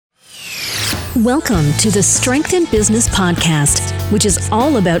Welcome to the Strength in Business podcast, which is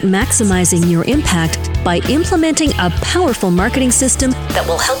all about maximizing your impact by implementing a powerful marketing system that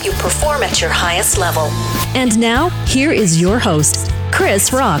will help you perform at your highest level. And now, here is your host,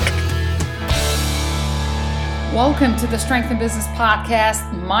 Chris Rock. Welcome to the Strength in Business podcast.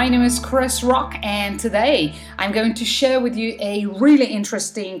 My name is Chris Rock, and today I'm going to share with you a really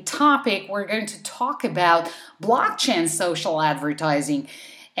interesting topic. We're going to talk about blockchain social advertising.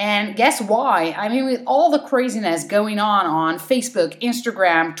 And guess why? I mean, with all the craziness going on Facebook,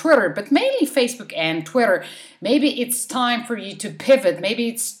 Instagram, Twitter, but mainly Facebook and Twitter, maybe it's time for you to pivot. Maybe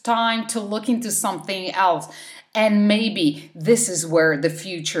it's time to look into something else. And maybe this is where the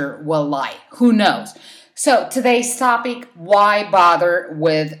future will lie. Who knows? So today's topic, why bother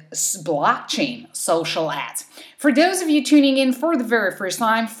with blockchain social ads? For those of you tuning in for the very first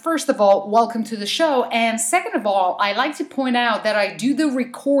time, first of all, welcome to the show. And second of all, I like to point out that I do the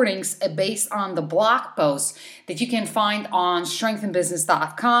recordings based on the blog posts that you can find on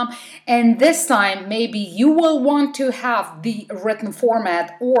strengthinbusiness.com. And this time, maybe you will want to have the written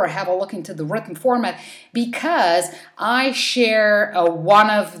format or have a look into the written format because I share one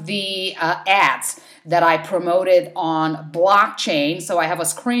of the ads that I promoted on blockchain. So I have a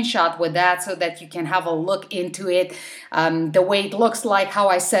screenshot with that so that you can have a look into it, the way it looks like, how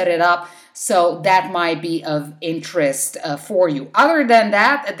I set it up. So that might be of interest for you. Other than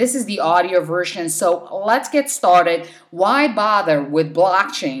that, this is the audio version. So let's get started. Why bother with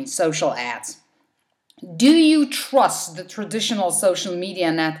blockchain social ads? Do you trust the traditional social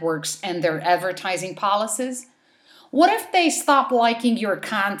media networks and their advertising policies? What if they stop liking your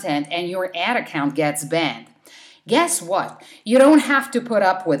content and your ad account gets banned? Guess what? You don't have to put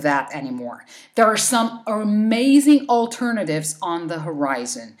up with that anymore. There are some amazing alternatives on the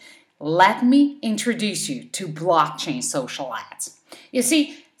horizon. Let me introduce you to blockchain social ads. You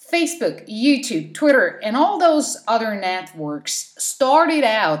see, Facebook, YouTube, Twitter, and all those other networks started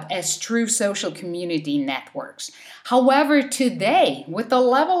out as true social community networks. However, today, with the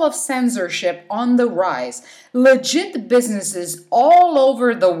level of censorship on the rise, legit businesses all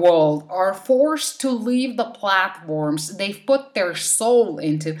over the world are forced to leave the platforms they've put their soul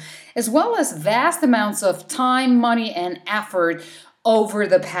into, as well as vast amounts of time, money, and effort over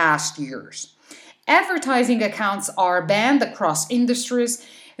the past years. Advertising accounts are banned across industries.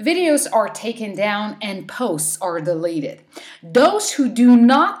 Videos are taken down and posts are deleted. Those who do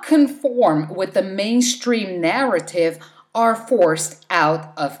not conform with the mainstream narrative are forced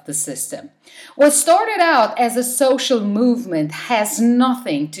out of the system. What started out as a social movement has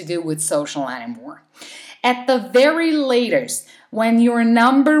nothing to do with social anymore. At the very latest, when your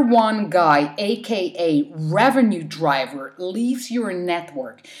number one guy, aka revenue driver, leaves your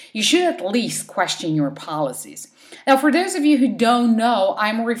network, you should at least question your policies. Now, for those of you who don't know,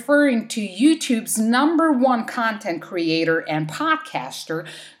 I'm referring to YouTube's number one content creator and podcaster,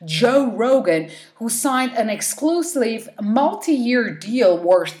 Joe Rogan, who signed an exclusive multi-year deal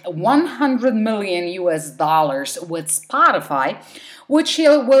worth $100 million with Spotify, which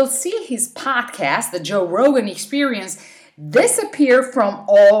will see his podcast, The Joe Rogan Experience, disappear from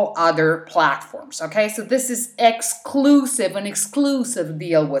all other platforms. Okay, so this is an exclusive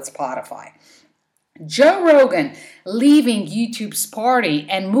deal with Spotify. Joe Rogan leaving YouTube's party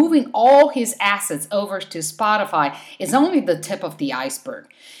and moving all his assets over to Spotify is only the tip of the iceberg.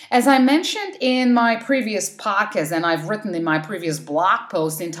 As I mentioned in my previous podcast, and I've written in my previous blog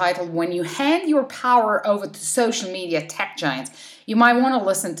post entitled, When You Hand Your Power Over to Social Media Tech Giants, you might want to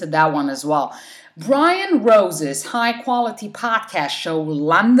listen to that one as well. Brian Rose's high-quality podcast show,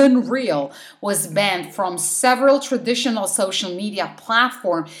 London Real, was banned from several traditional social media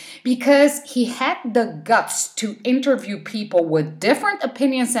platforms because he had the guts to interview people with different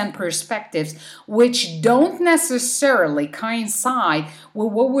opinions and perspectives which don't necessarily coincide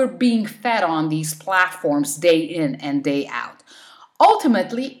with what we're being fed on these platforms day in and day out.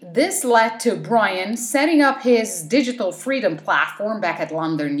 Ultimately, this led to Brian setting up his digital freedom platform back at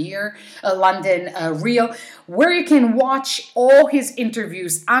London Real, where you can watch all his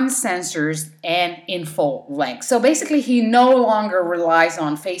interviews uncensored and in full length. So basically, he no longer relies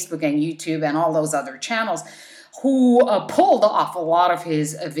on Facebook and YouTube and all those other channels who pulled off a lot of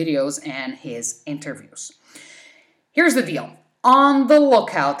his videos and his interviews. Here's the deal. On the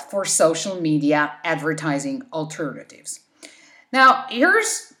lookout for social media advertising alternatives. Now,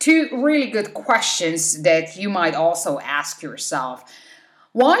 here's two really good questions that you might also ask yourself.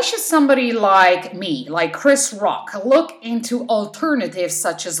 Why should somebody like me, like Chris Rock, look into alternatives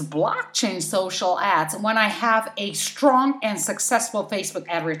such as blockchain social ads when I have a strong and successful Facebook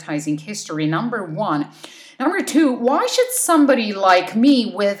advertising history? Number one. Number two, why should somebody like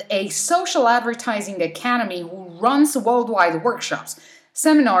me with a social advertising academy who runs worldwide workshops,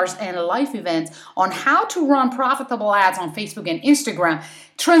 seminars, and live events on how to run profitable ads on Facebook and Instagram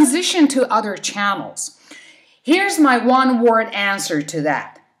transition to other channels? Here's my one-word answer to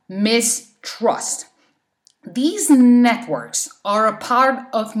that: mistrust. These networks are a part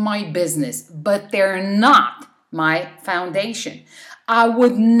of my business, but they're not my foundation. I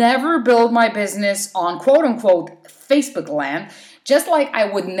would never build my business on quote-unquote Facebook land, just like I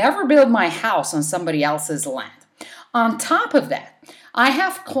would never build my house on somebody else's land. On top of that, I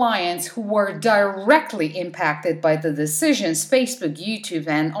have clients who were directly impacted by the decisions Facebook, YouTube,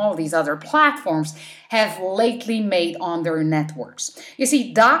 and all these other platforms have lately made on their networks. You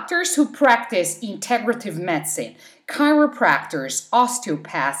see, doctors who practice integrative medicine, chiropractors,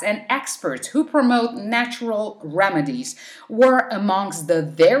 osteopaths, and experts who promote natural remedies were amongst the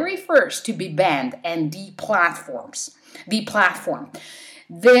very first to be banned and deplatformed.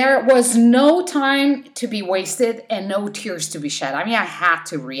 There was no time to be wasted and no tears to be shed. I had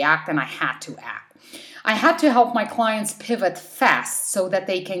to react and I had to act. I had to help my clients pivot fast so that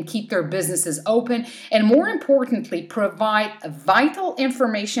they can keep their businesses open and, more importantly, provide vital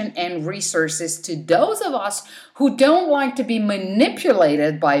information and resources to those of us who don't like to be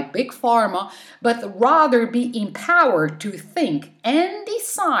manipulated by big pharma, but rather be empowered to think and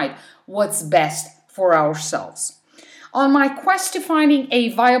decide what's best for ourselves. On my quest to finding a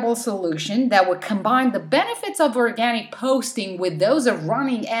viable solution that would combine the benefits of organic posting with those of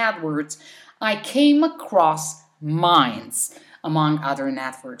running AdWords, I came across Minds, among other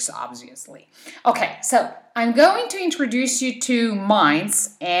networks, obviously. Okay, so I'm going to introduce you to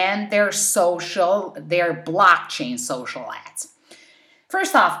Minds and their blockchain social ads.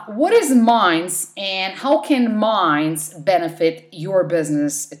 First off, what is Minds and how can Minds benefit your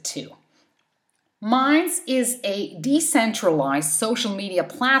business too? Minds is a decentralized social media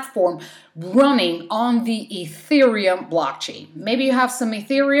platform running on the Ethereum blockchain. Maybe you have some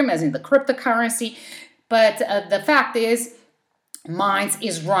Ethereum, as in the cryptocurrency, but the fact is, Minds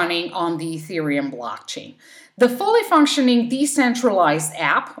is running on the Ethereum blockchain. The fully functioning decentralized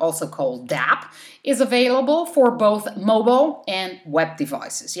app, also called dApp, is available for both mobile and web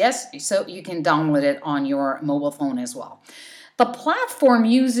devices. Yes, so you can download it on your mobile phone as well. The platform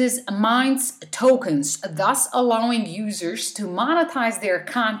uses Minds tokens, thus allowing users to monetize their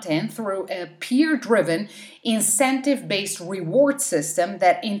content through a peer-driven, incentive-based reward system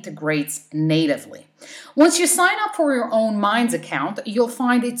that integrates natively. Once you sign up for your own Minds account, you'll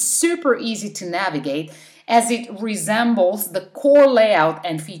find it super easy to navigate, as it resembles the core layout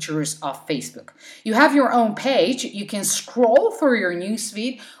and features of Facebook. You have your own page, you can scroll through your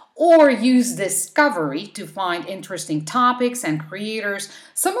newsfeed, or use Discovery to find interesting topics and creators,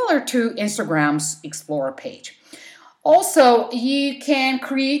 similar to Instagram's Explore page. Also, you can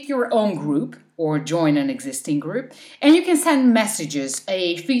create your own group or join an existing group, and you can send messages,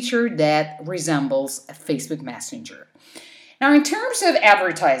 a feature that resembles a Facebook Messenger. Now, in terms of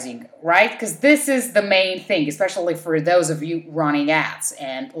advertising, right, because this is the main thing, especially for those of you running ads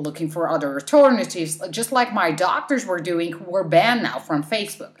and looking for other alternatives, just like my doctors were doing who were banned now from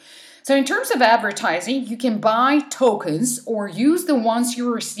Facebook. So in terms of advertising, you can buy tokens or use the ones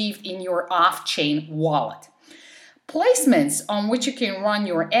you received in your off-chain wallet. Placements on which you can run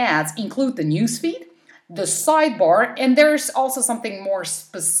your ads include the newsfeed, the sidebar, and there's also something more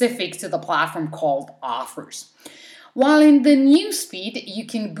specific to the platform called offers. While in the newsfeed, you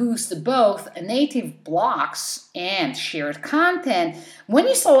can boost both native blocks and shared content. When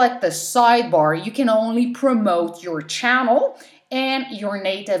you select the sidebar, you can only promote your channel and your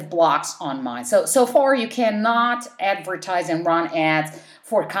native blocks on Minds. So far, you cannot advertise and run ads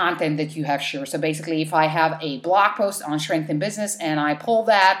for content that you have shared. So basically, if I have a blog post on Strength in Business and I pull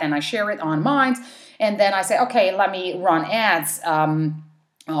that and I share it on Minds, and then I say, okay, let me run ads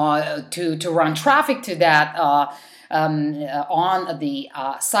to run traffic to that on the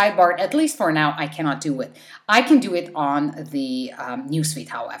sidebar. At least for now, I cannot do it. I can do it on the newsfeed,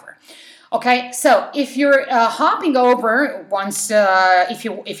 however. Okay, so if you're hopping over once, if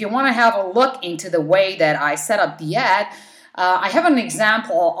you want to have a look into the way that I set up the ad, I have an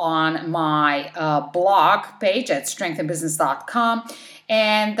example on my blog page at strengthinbusiness.com.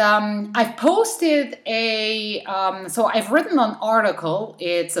 And I've posted so I've written an article.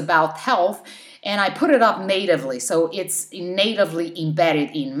 It's about health, and I put it up natively. So it's natively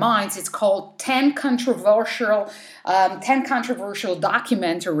embedded in Minds. It's called 10 controversial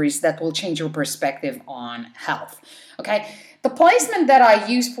documentaries that will change your perspective on health. Okay. The placement that I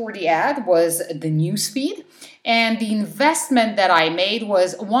used for the ad was the newsfeed, and the investment that I made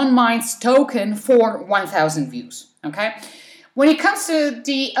was one Minds token for 1,000 views. Okay. When it comes to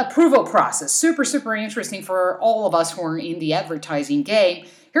the approval process, super interesting for all of us who are in the advertising game.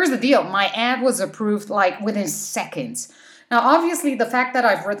 Here's the deal. My ad was approved like within seconds. Now, obviously, the fact that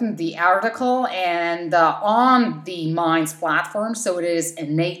I've written the article and on the Minds platform, so it is a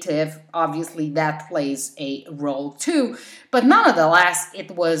native, obviously that plays a role too. But nonetheless,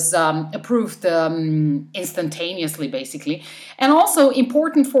 it was approved instantaneously, basically. And also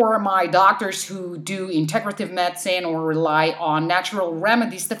important for my doctors who do integrative medicine or rely on natural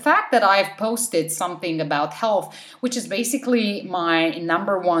remedies. The fact that I've posted something about health, which is basically my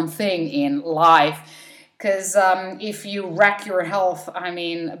number one thing in life. Because if you wreck your health,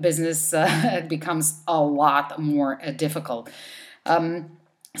 business becomes a lot more difficult.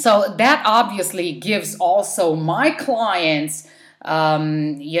 So that obviously gives also my clients,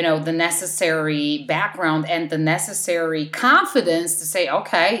 the necessary background and the necessary confidence to say,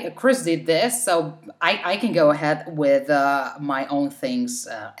 okay, Chris did this, so I can go ahead with my own things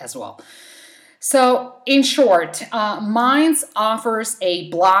as well. So, in short, Minds offers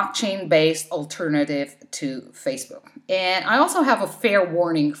a blockchain-based alternative to Facebook. And I also have a fair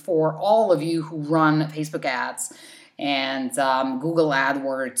warning for all of you who run Facebook ads and Google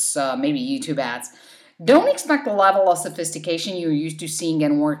AdWords, maybe YouTube ads. Don't expect the level of sophistication you're used to seeing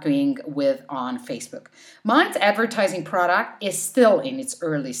and working with on Facebook. Minds advertising product is still in its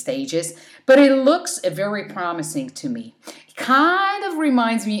early stages, but it looks very promising to me. It kind of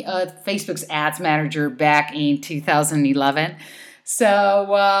reminds me of Facebook's Ads Manager back in 2011.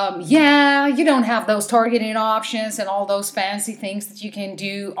 So, you don't have those targeting options and all those fancy things that you can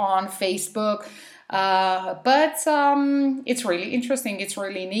do on Facebook. But it's really interesting. It's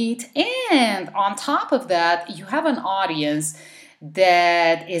really neat. And on top of that, you have an audience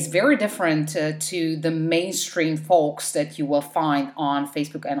that is very different to the mainstream folks that you will find on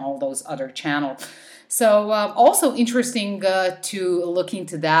Facebook and all those other channels. So also interesting to look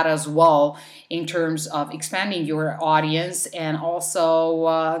into that as well in terms of expanding your audience and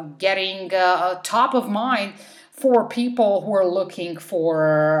also getting top of mind for people who are looking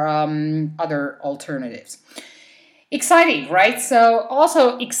for other alternatives. Exciting, right? So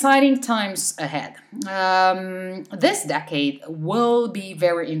also exciting times ahead. This decade will be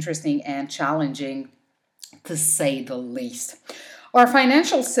very interesting and challenging, to say the least. Our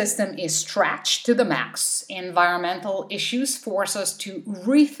financial system is stretched to the max. Environmental issues force us to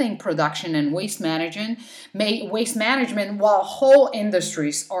rethink production and waste management, while whole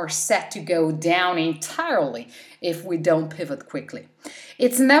industries are set to go down entirely if we don't pivot quickly.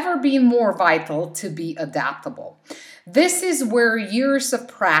 It's never been more vital to be adaptable. This is where years of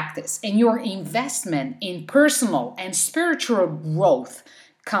practice and your investment in personal and spiritual growth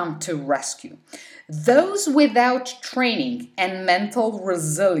come to rescue. Those without training and mental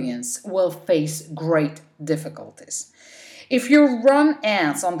resilience will face great difficulties. If you run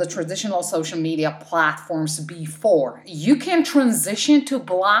ads on the traditional social media platforms before, you can transition to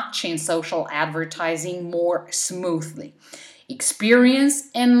blockchain social advertising more smoothly. Experience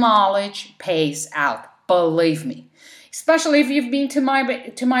and knowledge pays out, believe me. Especially if you've been to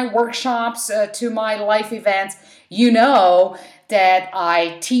my workshops, to my live events, you know that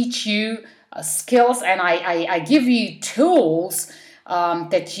I teach you skills and I give you tools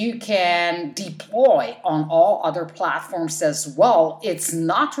that you can deploy on all other platforms as well. It's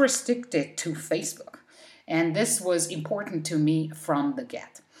not restricted to Facebook. And this was important to me from the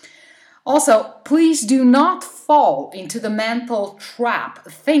get. Also, please do not fall into the mental trap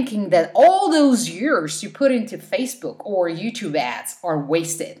thinking that all those years you put into Facebook or YouTube ads are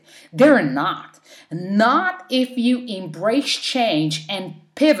wasted. They're not. Not if you embrace change and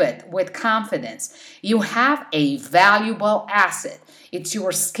pivot with confidence. You have a valuable asset. It's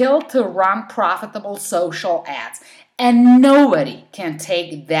your skill to run profitable social ads, and nobody can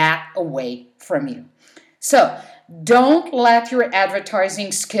take that away from you. So, don't let your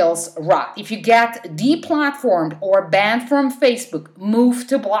advertising skills rot. If you get deplatformed or banned from Facebook, move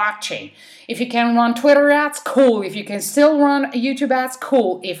to blockchain. If you can run Twitter ads, cool. If you can still run YouTube ads,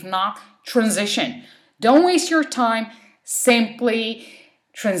 cool. If not, transition. Don't waste your time. Simply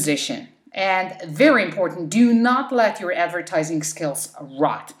transition. And very important, do not let your advertising skills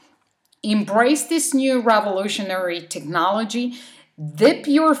rot. Embrace this new revolutionary technology Dip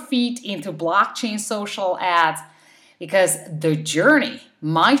your feet into blockchain social ads because the journey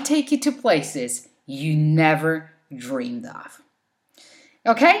might take you to places you never dreamed of.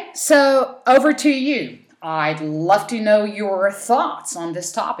 Okay, so over to you. I'd love to know your thoughts on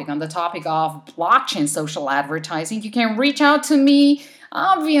this topic, on the topic of blockchain social advertising. You can reach out to me.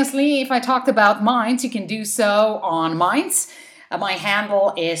 Obviously, if I talked about Minds, you can do so on Minds. My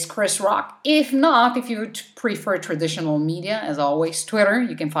handle is Chris Rock. If not, if you prefer traditional media, as always, Twitter,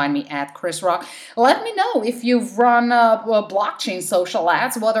 you can find me at Chris Rock. Let me know if you've run blockchain social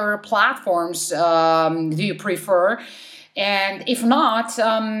ads. What other platforms do you prefer? And if not,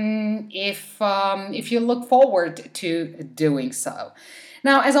 if you look forward to doing so.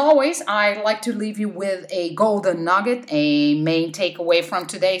 Now, as always, I'd like to leave you with a golden nugget, a main takeaway from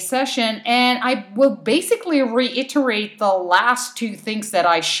today's session, and I will basically reiterate the last two things that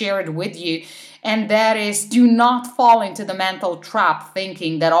I shared with you, and that is, do not fall into the mental trap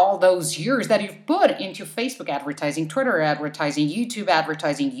thinking that all those years that you've put into Facebook advertising, Twitter advertising, YouTube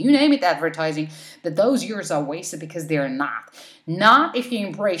advertising, you name it advertising, that those years are wasted, because they're not. Not if you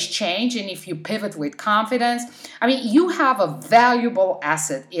embrace change and if you pivot with confidence. I mean, you have a valuable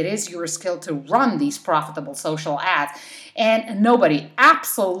asset. It is your skill to run these profitable social ads. And nobody,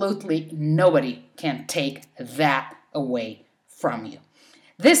 absolutely nobody, can take that away from you.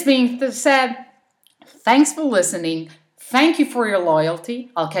 This being said, thanks for listening. Thank you for your loyalty.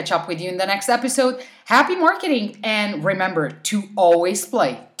 I'll catch up with you in the next episode. Happy marketing, and remember to always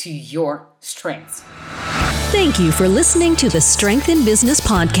play to your strengths. Thank you for listening to the Strength in Business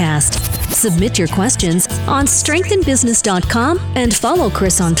podcast. Submit your questions on strengthinbusiness.com and follow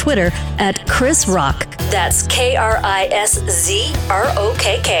Chris on Twitter at Chris Rock. That's KRISZROKK.